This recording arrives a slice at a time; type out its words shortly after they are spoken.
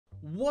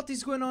What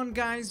is going on,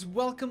 guys?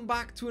 Welcome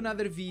back to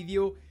another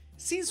video.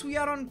 Since we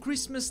are on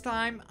Christmas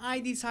time, I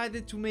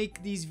decided to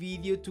make this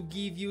video to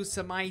give you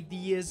some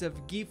ideas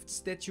of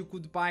gifts that you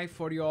could buy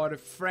for your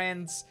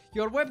friends,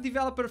 your web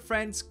developer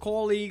friends,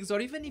 colleagues,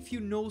 or even if you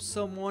know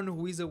someone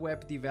who is a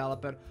web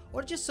developer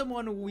or just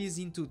someone who is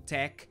into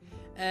tech.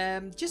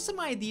 Just some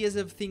ideas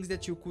of things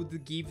that you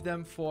could give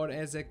them for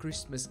as a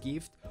Christmas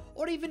gift,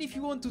 or even if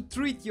you want to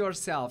treat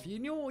yourself, you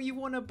know, you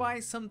want to buy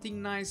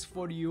something nice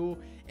for you.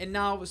 And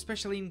now,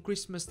 especially in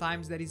Christmas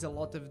times, there is a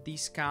lot of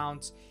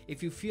discounts.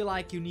 If you feel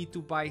like you need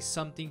to buy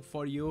something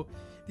for you,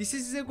 this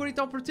is a great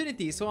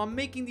opportunity. So I'm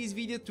making this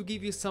video to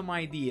give you some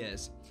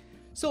ideas.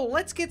 So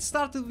let's get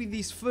started with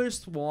this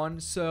first one.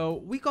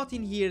 So we got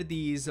in here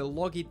these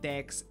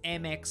Logitech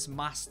MX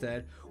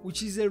Master,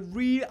 which is a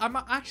real... I'm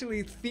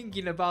actually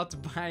thinking about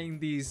buying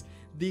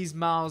these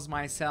mouse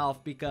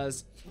myself,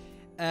 because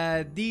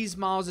these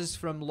mouses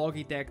from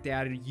Logitech, they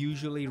are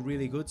usually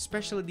really good,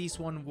 especially this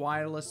one,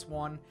 wireless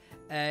one.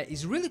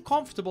 Is really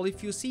comfortable.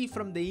 If you see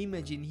from the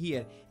image in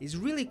here, it's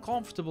really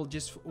comfortable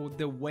just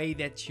the way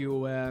that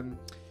you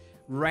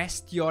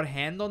rest your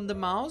hand on the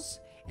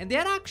mouse. And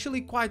they're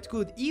actually quite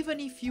good, even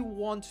if you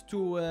want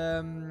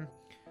to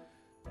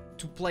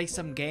play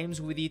some games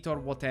with it or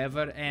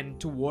whatever, and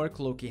to work.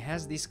 Look, it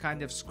has this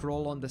kind of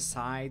scroll on the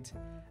side.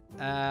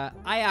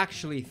 I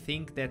actually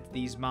think that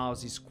this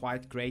mouse is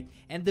quite great,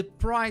 and the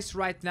price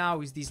right now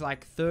is this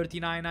like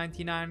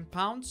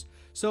 £39.99.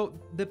 So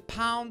the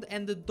pound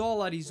and the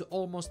dollar is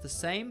almost the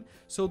same.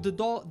 So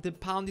the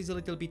pound is a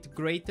little bit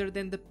greater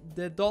than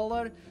the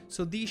dollar.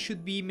 So these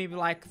should be maybe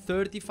like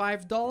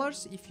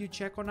 $35 if you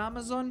check on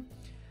Amazon.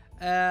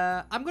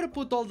 I'm gonna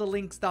put all the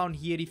links down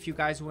here if you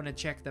guys want to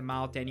check them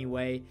out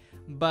anyway.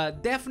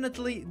 But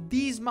definitely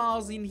these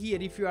mouse in here,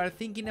 if you are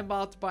thinking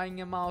about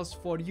buying a mouse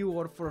for you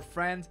or for a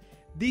friend,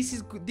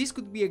 this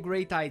could be a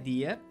great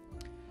idea.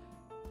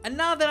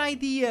 Another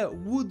idea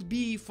would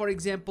be, for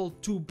example,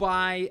 to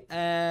buy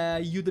a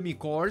Udemy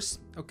course.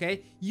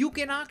 Okay, you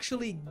can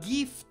actually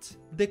gift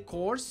the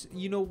course.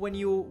 You know, when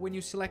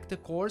you select a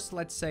course,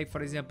 let's say,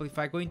 for example, if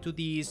I go into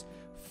this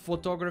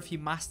photography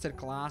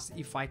masterclass,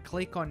 if I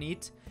click on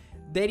it,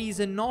 there is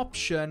an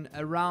option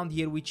around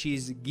here which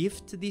is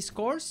gift this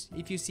course,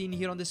 if you see in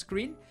here on the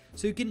screen.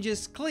 So you can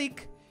just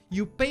click,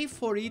 you pay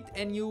for it,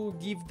 and you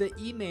give the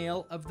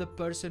email of the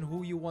person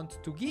who you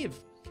want to give.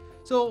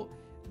 So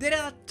there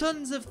are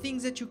tons of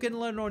things that you can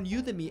learn on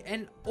Udemy,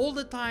 and all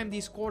the time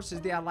these courses,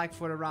 they are like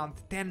for around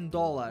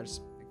 $10.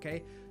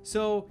 Okay,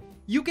 so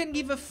you can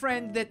give a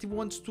friend that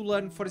wants to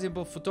learn, for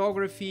example,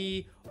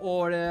 photography,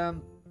 or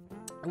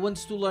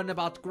wants to learn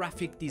about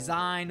graphic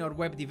design or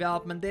web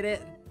development.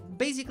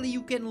 Basically,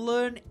 you can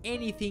learn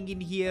anything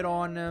in here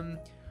on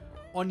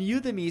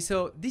Udemy.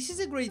 So this is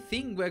a great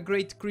thing, a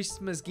great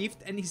Christmas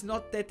gift, and it's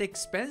not that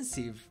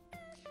expensive.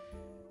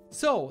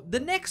 So the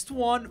next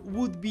one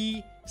would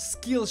be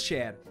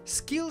Skillshare.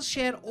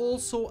 Skillshare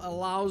also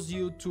allows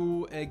you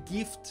to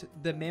gift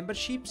the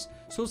memberships.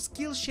 So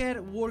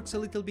Skillshare works a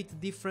little bit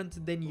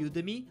different than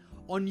Udemy.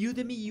 On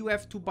Udemy, you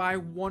have to buy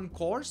one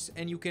course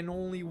and you can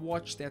only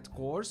watch that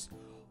course.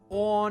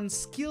 On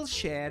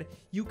Skillshare,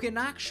 you can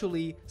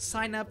actually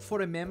sign up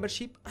for a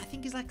membership. I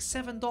think it's like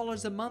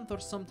 $7 a month or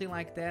something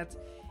like that.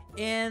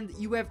 And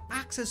you have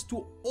access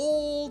to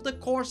all the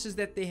courses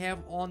that they have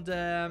on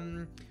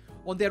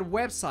their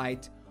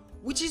website,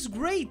 which is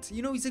great.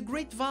 You know, it's a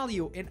great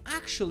value. And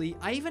actually,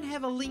 I even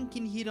have a link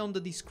in here on the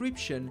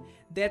description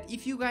that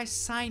if you guys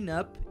sign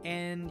up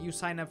and you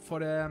sign up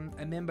for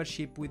a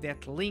membership with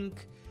that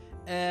link,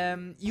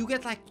 you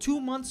get like 2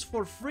 months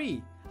for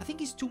free. I think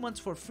it's 2 months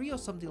for free or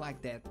something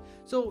like that.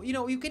 So, you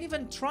know, you can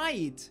even try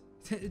it.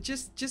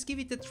 just give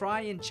it a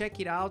try and check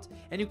it out.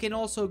 And you can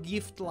also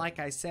gift, like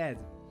I said.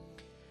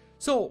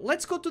 So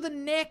let's go to the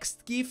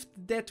next gift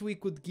that we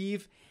could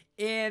give.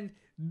 And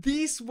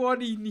this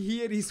one in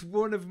here is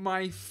one of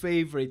my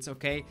favorites,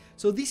 okay?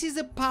 So this is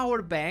a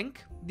power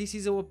bank. This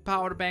is a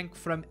power bank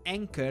from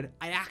Anker.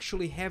 I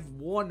actually have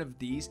one of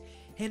these,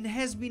 and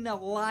has been a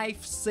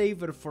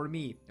lifesaver for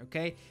me,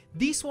 okay?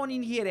 This one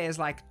in here has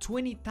like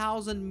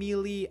 20,000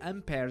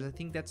 milliamperes. I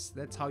think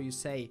that's how you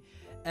say.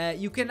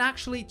 You can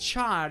actually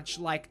charge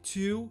like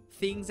 2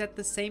 things at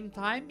the same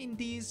time in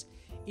this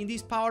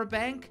power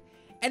bank,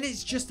 and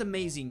it's just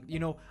amazing. You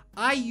know,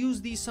 I use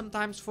these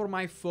sometimes for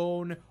my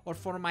phone or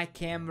for my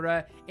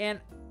camera. And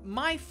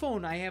my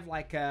phone, I have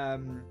like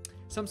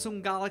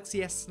Samsung Galaxy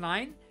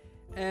S9,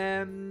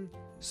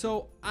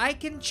 so I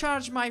can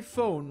charge my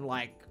phone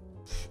like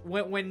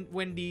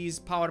when this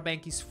power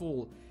bank is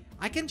full.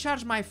 I can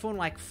charge my phone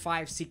like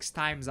 5-6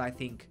 times, I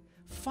think.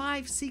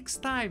 5-6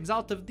 times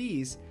out of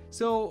these.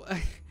 So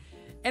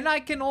and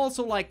I can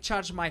also like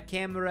charge my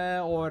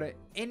camera or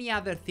any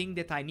other thing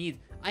that I need.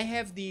 I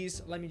have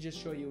these, let me just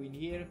show you in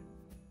here.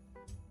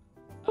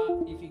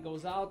 If it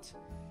goes out,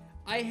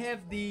 I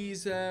have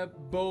these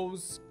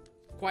Bose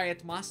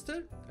Quiet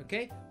Master,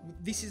 okay?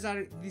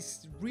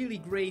 This really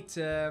great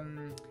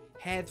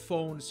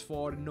headphones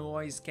for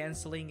noise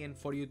cancelling and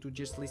for you to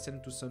just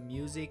listen to some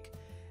music.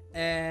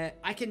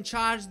 I can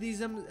charge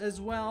these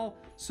as well.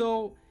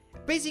 So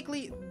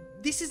basically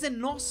this is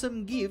an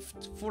awesome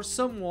gift for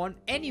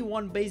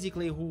anyone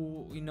basically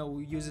who, you know,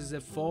 uses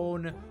a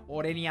phone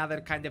or any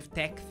other kind of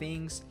tech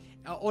things,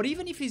 or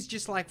even if it's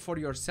just like for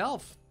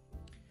yourself.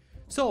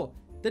 So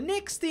the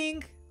next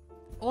thing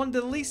on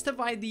the list of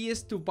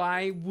ideas to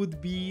buy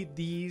would be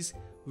these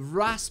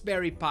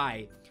Raspberry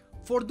Pi.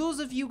 For those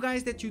of you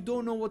guys that you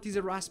don't know what is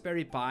a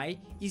Raspberry Pi,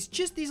 it's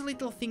just this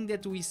little thing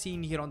that we see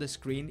in here on the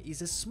screen.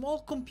 Is a small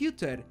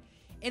computer,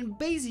 and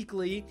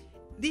basically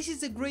this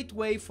is a great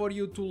way for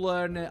you to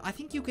learn. I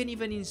think you can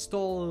even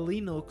install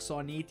Linux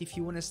on it if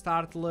you want to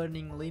start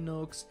learning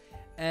Linux.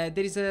 There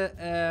is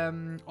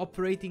a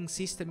operating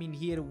system in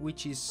here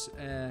which is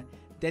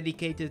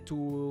dedicated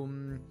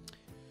to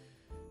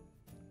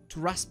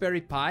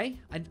Raspberry Pi.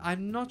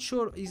 I'm not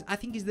sure, I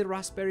think it's the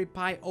Raspberry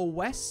Pi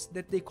OS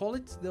that they call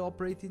it, the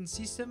operating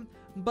system.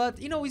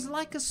 But you know, it's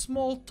like a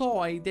small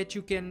toy that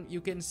you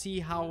can see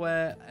how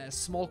a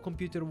small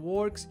computer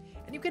works,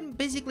 and you can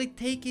basically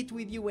take it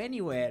with you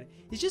anywhere.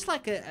 It's just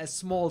like a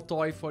small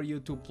toy for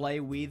you to play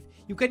with.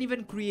 You can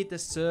even create a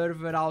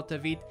server out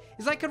of it.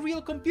 It's like a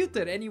real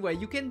computer anyway.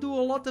 You can do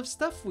a lot of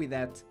stuff with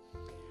that.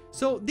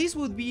 So this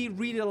would be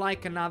really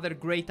like another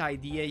great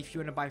idea if you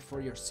want to buy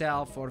for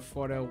yourself or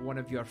for one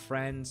of your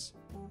friends.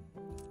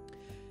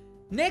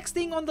 Next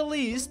thing on the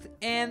list,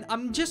 and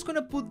I'm just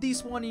gonna put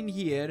this one in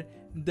here,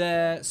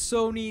 the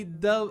Sony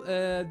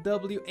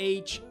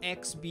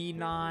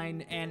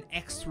WH-XB9 and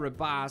Extra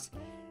Bass.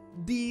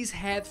 These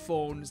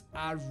headphones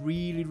are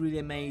really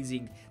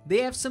amazing.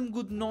 They have some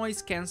good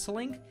noise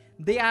cancelling.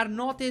 They are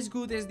not as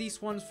good as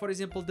these ones, for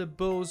example the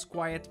Bose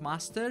Quiet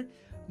Master,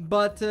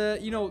 but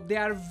you know, they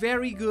are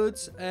very good.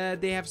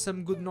 They have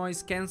some good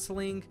noise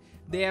cancelling.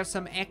 They have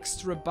some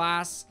extra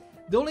bass.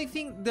 The only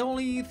thing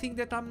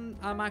that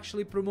I'm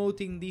actually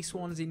promoting these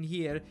ones in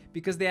here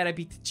because they are a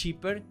bit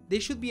cheaper. They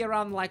should be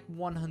around like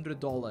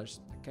 $100.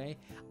 Okay,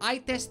 I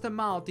test them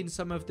out in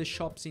some of the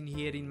shops in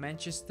here in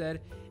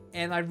Manchester,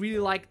 and I really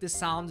like the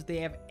sound. They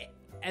have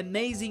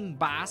amazing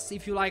bass.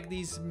 If you like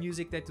this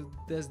music that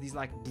does this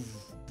like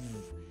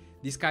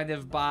this kind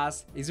of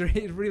bass, is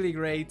really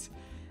great.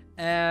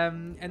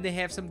 And they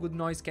have some good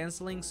noise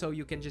cancelling, so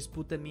you can just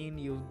put them in.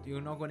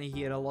 You're not going to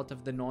hear a lot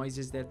of the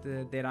noises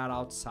that are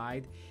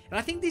outside. And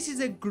I think this is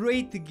a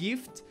great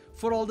gift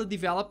for all the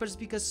developers,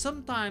 because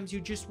sometimes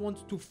you just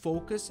want to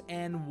focus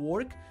and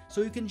work,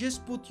 so you can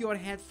just put your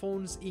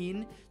headphones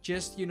in,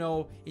 just, you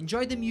know,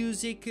 enjoy the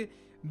music,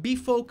 be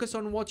focused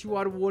on what you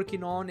are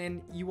working on,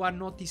 and you are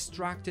not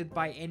distracted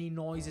by any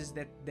noises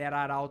that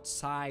are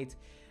outside.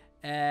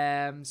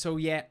 So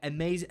yeah,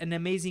 an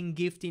amazing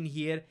gift in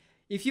here.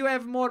 If you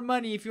have more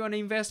money, if you want to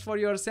invest for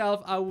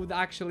yourself, I would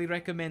actually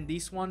recommend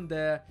this one,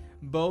 the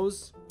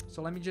Bose.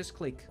 So let me just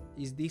click.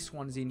 Is this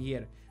one's in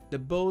here? The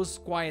Bose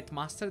Quiet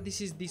Master.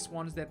 This is these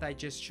ones that I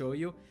just show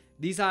you.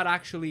 These are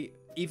actually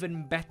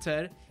even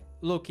better.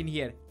 Look in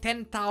here,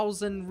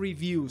 10,000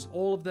 reviews,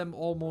 all of them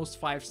almost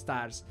 5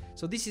 stars.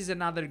 So this is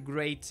another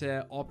great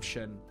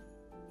option.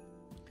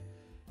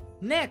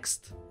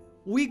 Next,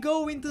 we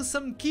go into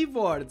some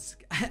keyboards.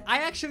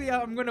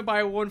 I'm gonna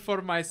buy one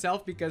for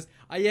myself because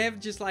I have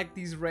just like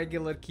this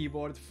regular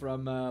keyboard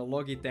from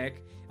Logitech.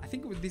 I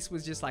think this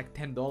was just like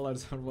 $10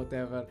 or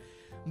whatever.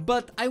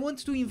 But I want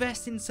to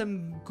invest in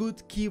some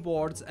good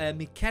keyboards, a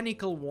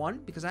mechanical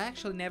one, because I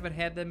actually never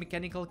had a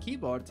mechanical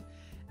keyboard.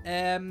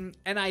 And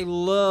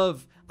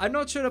I'm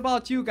not sure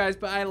about you guys,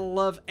 but I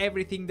love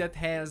everything that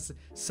has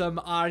some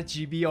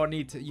RGB on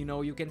it. You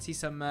know, you can see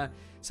some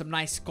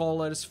nice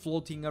colors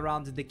floating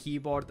around the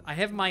keyboard. I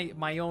have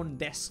my own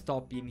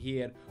desktop in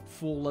here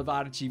full of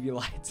RGB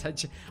lights.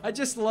 I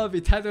just love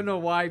it. I don't know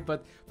why,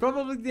 but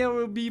probably there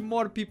will be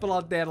more people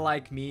out there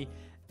like me.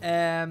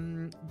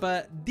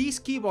 But this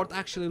keyboard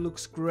actually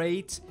looks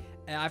great.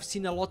 I've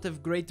seen a lot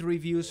of great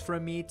reviews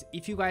from it.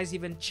 If you guys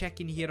even check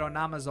in here on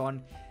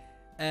Amazon,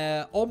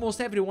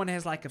 almost everyone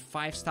has like a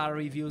 5-star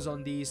reviews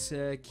on this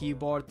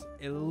keyboard.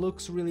 It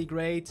looks really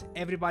great.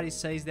 Everybody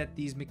says that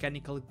these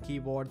mechanical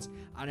keyboards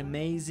are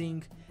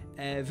amazing,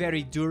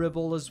 very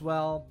durable as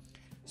well.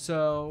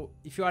 So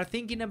if you are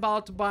thinking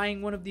about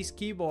buying one of these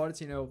keyboards,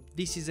 you know,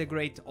 this is a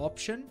great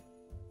option.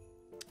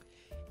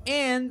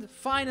 And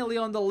finally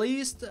on the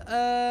list,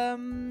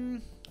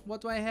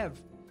 what do I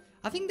have?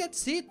 I think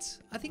that's it.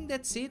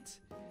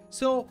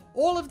 So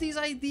all of these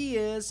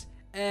ideas,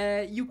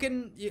 you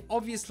can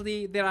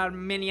obviously, there are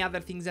many other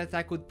things that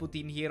I could put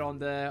in here on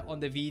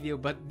the video,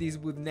 but this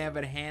would never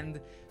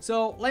end.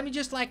 So let me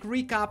just like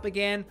recap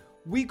again.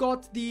 We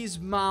got this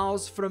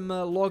mouse from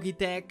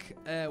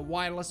Logitech,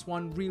 wireless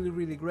one,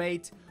 really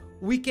great.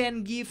 We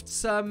can gift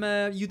some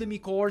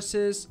Udemy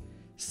courses,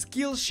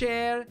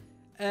 Skillshare.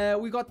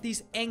 We got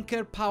this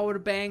Anker power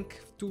bank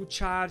to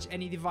charge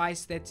any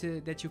device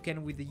that you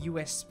can with the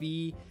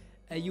USB.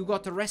 You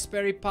got a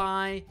Raspberry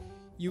Pi.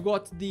 You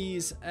got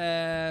these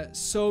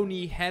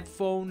Sony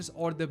headphones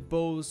or the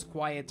Bose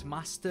Quiet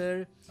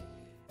Master.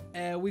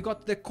 We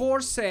got the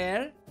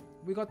Corsair.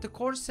 We got the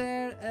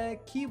Corsair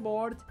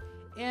keyboard.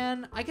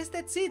 And I guess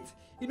that's it.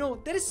 You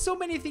know, there is so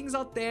many things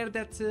out there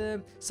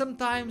that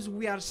sometimes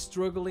we are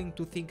struggling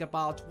to think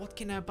about what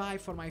can I buy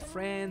for my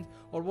friend,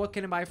 or what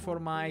can I buy for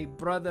my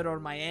brother or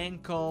my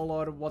uncle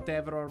or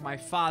whatever, or my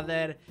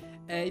father.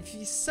 If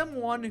you're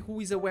someone who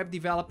is a web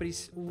developer,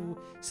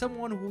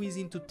 someone who is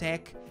into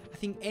tech, I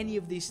think any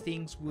of these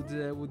things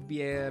would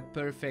be a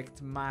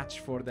perfect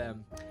match for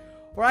them.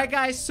 Alright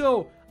guys,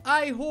 so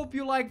I hope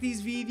you like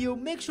this video.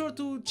 Make sure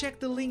to check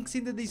the links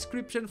in the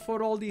description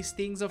for all these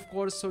things, of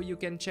course, so you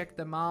can check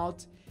them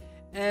out.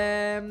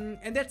 And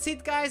that's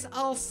it guys,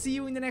 I'll see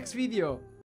you in the next video.